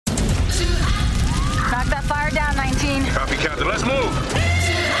Captain. Let's move.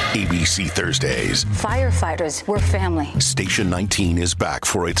 ABC Thursdays. Firefighters, we're family. Station 19 is back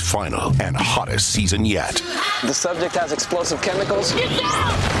for its final and hottest season yet. The subject has explosive chemicals. Get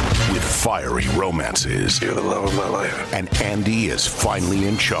down! With fiery romances. You're the love of my life. And Andy is finally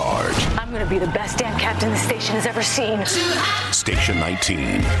in charge. I'm going to be the best damn captain the station has ever seen. Station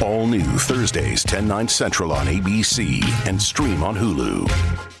 19. All new Thursdays, 10/9 Central on ABC and stream on Hulu.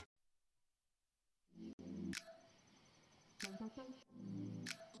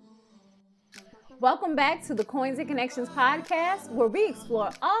 Welcome back to the Coins and Connections podcast, where we explore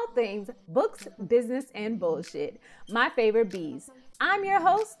all things books, business, and bullshit. My favorite bees. I'm your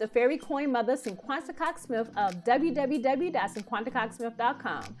host, the fairy coin mother, Cinquanta Cox Smith of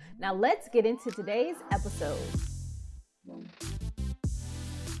www.cinquantacoxsmith.com. Now let's get into today's episode.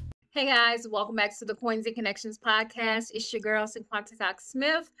 Hey guys, welcome back to the Coins and Connections podcast. It's your girl, Cinquanta Cox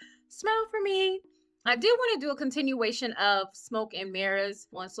Smith. Smile for me. I did want to do a continuation of smoke and mirrors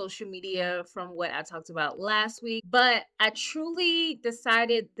on social media from what I talked about last week, but I truly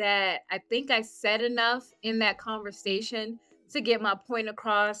decided that I think I said enough in that conversation to get my point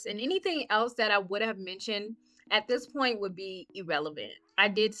across, and anything else that I would have mentioned at this point would be irrelevant. I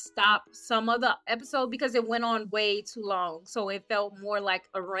did stop some of the episode because it went on way too long, so it felt more like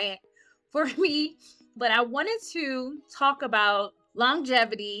a rant for me, but I wanted to talk about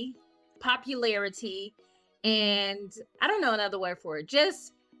longevity, popularity, and I don't know another word for it,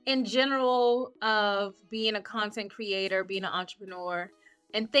 just in general of being a content creator, being an entrepreneur,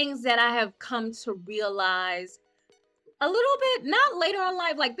 and things that I have come to realize a little bit, not later on in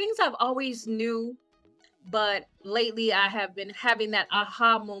life, like things I've always knew, but lately I have been having that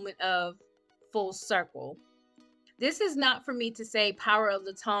aha moment of full circle. This is not for me to say power of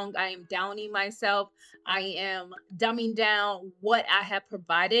the tongue. I am downing myself. I am dumbing down what I have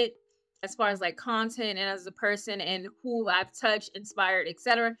provided as far as like content and as a person and who I've touched, inspired,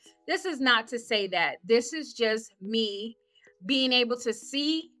 etc. This is not to say that. This is just me being able to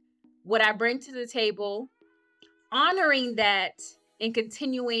see what I bring to the table, honoring that, and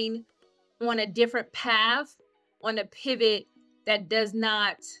continuing on a different path, on a pivot that does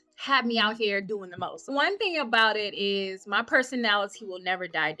not have me out here doing the most. One thing about it is my personality will never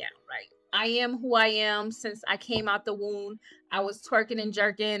die down, right? I am who I am since I came out the womb. I was twerking and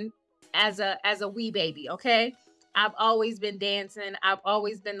jerking as a wee baby, okay? I've always been dancing. I've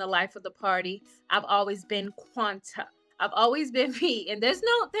always been the life of the party. I've always been Quanta. I've always been me. And there's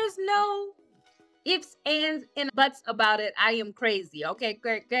no ifs, ands, and buts about it. I am crazy, okay?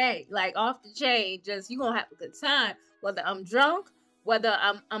 Great. Like off the chain, just you gonna have a good time. Whether I'm drunk, whether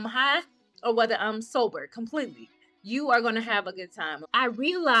I'm high, or whether I'm sober completely. You are gonna have a good time. I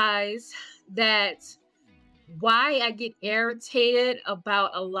realize that why I get irritated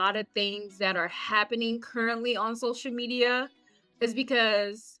about a lot of things that are happening currently on social media is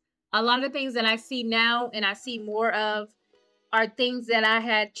because a lot of things that I see now and I see more of are things that I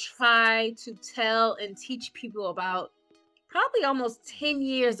had tried to tell and teach people about probably almost 10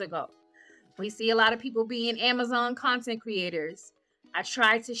 years ago. We see a lot of people being Amazon content creators. I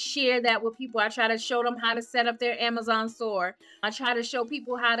try to share that with people. I try to show them how to set up their Amazon store. I try to show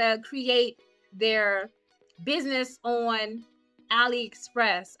people how to create their business on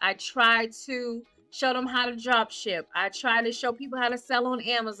AliExpress. I try to show them how to drop ship. I try to show people how to sell on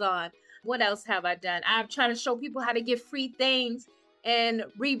Amazon. What else have I done? I've tried to show people how to get free things and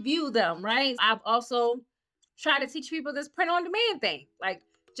review them, right? I've also tried to teach people this print on demand thing, like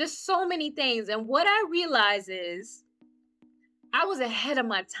just so many things. And what I realize is I was ahead of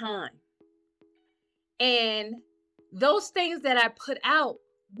my time. And those things that I put out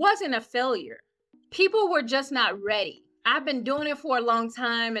wasn't a failure. People were just not ready. I've been doing it for a long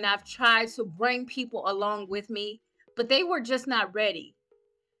time and I've tried to bring people along with me, but they were just not ready.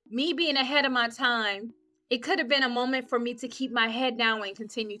 Me being ahead of my time, it could have been a moment for me to keep my head down and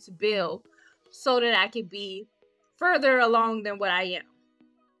continue to build so that I could be further along than what I am.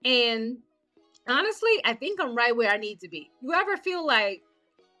 And honestly, I think I'm right where I need to be. You ever feel like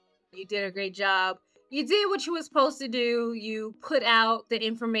you did a great job? You did what you were supposed to do. You put out the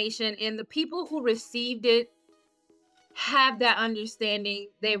information and the people who received it have that understanding.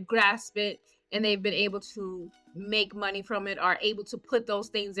 They've grasped it and they've been able to make money from it, are able to put those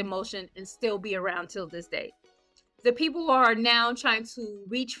things in motion and still be around till this day. The people who are now trying to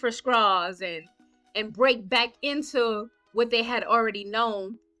reach for straws and break back into what they had already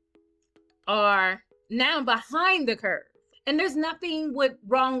known are now behind the curve. And there's nothing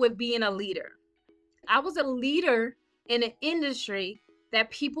wrong with being a leader. I was a leader in an industry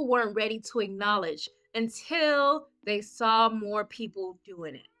that people weren't ready to acknowledge until they saw more people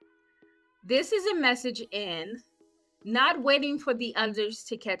doing it. This is a message in not waiting for the others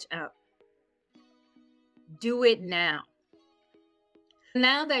to catch up. Do it now.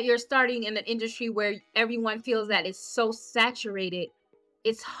 Now that you're starting in an industry where everyone feels that it's so saturated,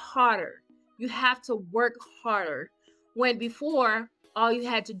 it's harder. You have to work harder. When before, all you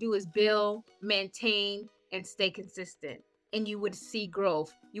had to do is build, maintain, and stay consistent, and you would see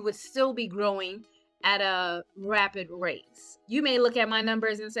growth. You would still be growing at a rapid rate. You may look at my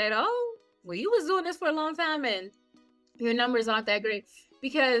numbers and say, oh, well, you was doing this for a long time and your numbers aren't that great,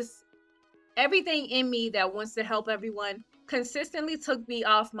 because everything in me that wants to help everyone consistently took me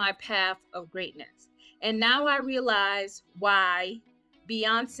off my path of greatness. And now I realize why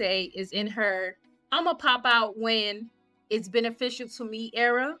Beyonce is in her I'm gonna pop out when it's beneficial to me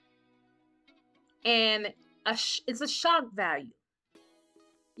era, and it's a shock value.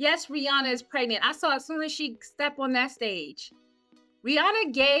 Yes, Rihanna is pregnant. I saw as soon as she stepped on that stage,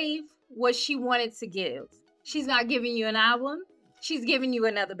 Rihanna gave what she wanted to give. She's not giving you an album. She's giving you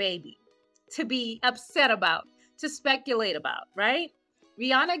another baby to be upset about, to speculate about, right?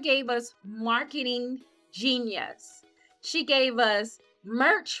 Rihanna gave us marketing genius. She gave us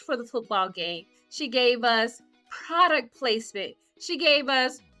merch for the football game. She gave us product placement. She gave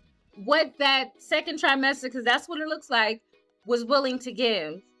us what that second trimester, because that's what it looks like, was willing to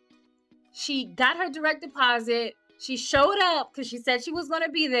give. She got her direct deposit. She showed up because she said she was going to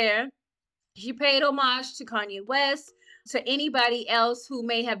be there. She paid homage to Kanye West, to anybody else who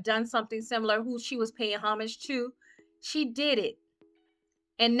may have done something similar, who she was paying homage to. She did it.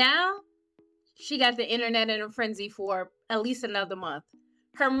 And now she got the internet in a frenzy for at least another month.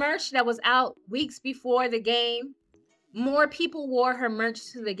 Her merch that was out weeks before the game, more people wore her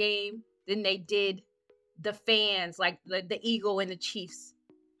merch to the game than they did the fans, like the Eagle and the Chiefs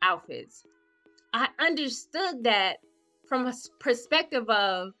outfits. I understood that from a perspective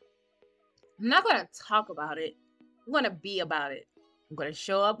of, I'm not going to talk about it. I'm going to be about it. I'm going to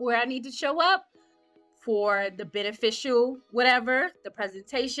show up where I need to show up for the beneficial, whatever, the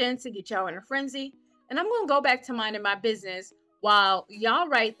presentation to get y'all in a frenzy. And I'm going to go back to minding my business while y'all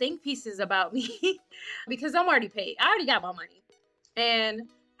write think pieces about me because I'm already paid. I already got my money. And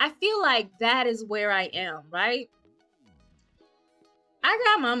I feel like that is where I am, right? I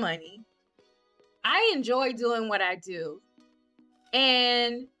got my money. I enjoy doing what I do.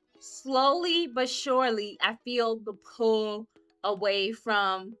 And slowly but surely, I feel the pull away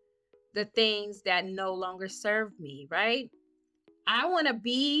from the things that no longer serve me, right? I want to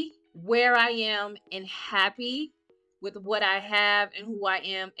be where I am and happy with what I have and who I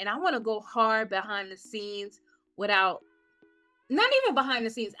am. And I want to go hard behind the scenes without, not even behind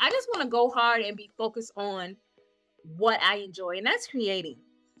the scenes. I just want to go hard and be focused on what I enjoy. And that's creating.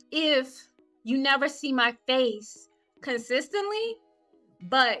 If you never see my face consistently,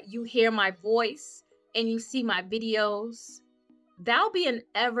 but you hear my voice and you see my videos, that'll be an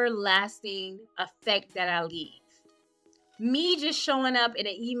everlasting effect that I leave. Me just showing up in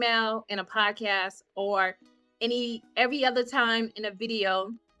an email, in a podcast, or every other time in a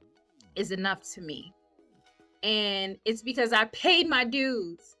video is enough to me. And it's because I paid my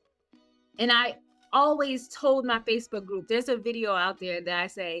dues. And I always told my Facebook group, there's a video out there that I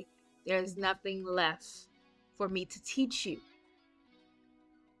say, there's nothing left for me to teach you.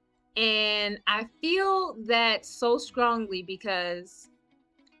 And I feel that so strongly because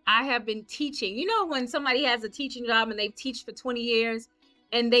I have been teaching. You know, when somebody has a teaching job and they've taught for 20 years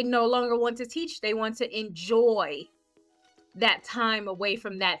and they no longer want to teach, they want to enjoy that time away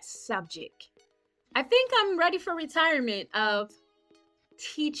from that subject. I think I'm ready for retirement of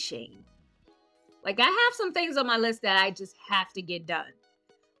teaching. Like, I have some things on my list that I just have to get done.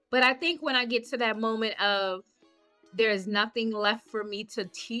 But I think when I get to that moment of there's nothing left for me to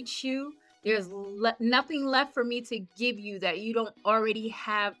teach you, there's nothing left for me to give you that you don't already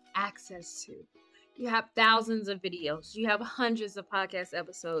have access to. You have thousands of videos. You have hundreds of podcast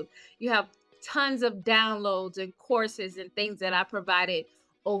episodes. You have tons of downloads and courses and things that I provided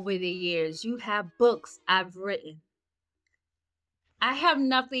over the years. You have books I've written. I have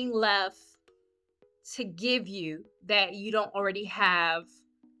nothing left to give you that you don't already have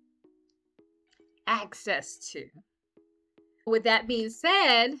access to. With that being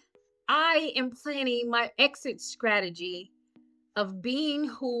said, I am planning my exit strategy of being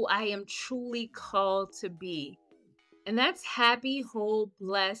who I am truly called to be. And that's happy, whole,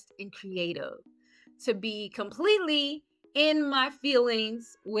 blessed, and creative. To be completely in my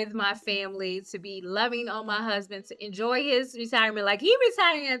feelings with my family, to be loving on my husband, to enjoy his retirement. Like, he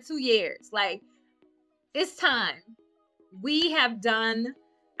retiring in 2 years. Like, it's time. We have done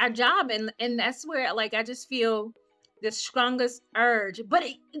our job. And that's where, like, I just feel the strongest urge. But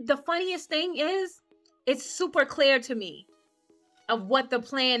the funniest thing is, it's super clear to me of what the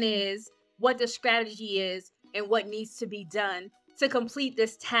plan is, what the strategy is, and what needs to be done to complete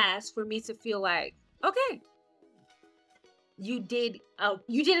this task for me to feel like, okay, you did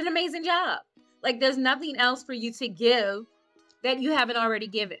an amazing job. Like, there's nothing else for you to give that you haven't already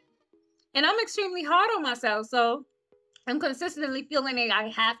given. And I'm extremely hard on myself, so I'm consistently feeling like I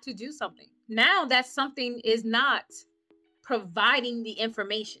have to do something. Now that something is not providing the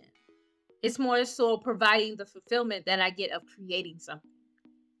information, it's more so providing the fulfillment that I get of creating something.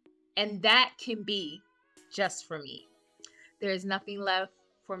 And that can be just for me. There is nothing left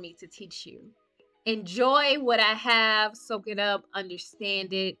for me to teach you. Enjoy what I have, soak it up,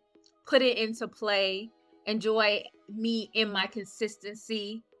 understand it, put it into play. Enjoy me in my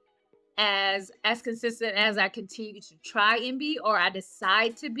consistency, as consistent as I continue to try and be, or I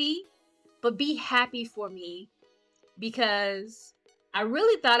decide to be. But be happy for me, because I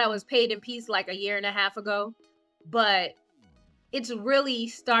really thought I was paid in peace like a year and a half ago, but it's really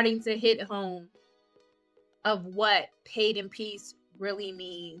starting to hit home of what paid in peace really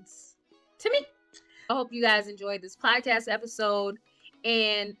means to me. I hope you guys enjoyed this podcast episode,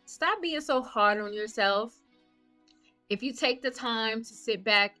 and stop being so hard on yourself. If you take the time to sit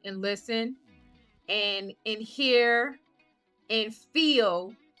back and listen and hear and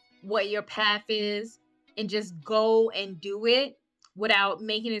feel what your path is, and just go and do it without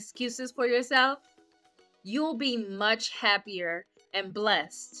making excuses for yourself, you'll be much happier and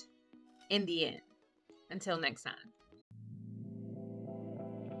blessed in the end. Until next time.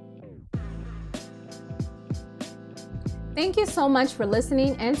 Thank you so much for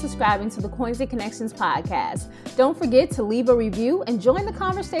listening and subscribing to the Coins and Connections podcast. Don't forget to leave a review and join the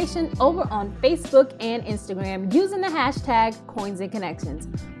conversation over on Facebook and Instagram using the hashtag Coins and Connections.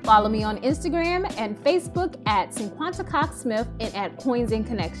 Follow me on Instagram and Facebook at Cinquanta Cox Smith and at Coins and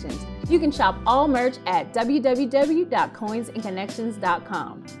Connections. You can shop all merch at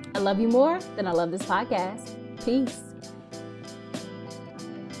www.coinsandconnections.com. I love you more than I love this podcast. Peace.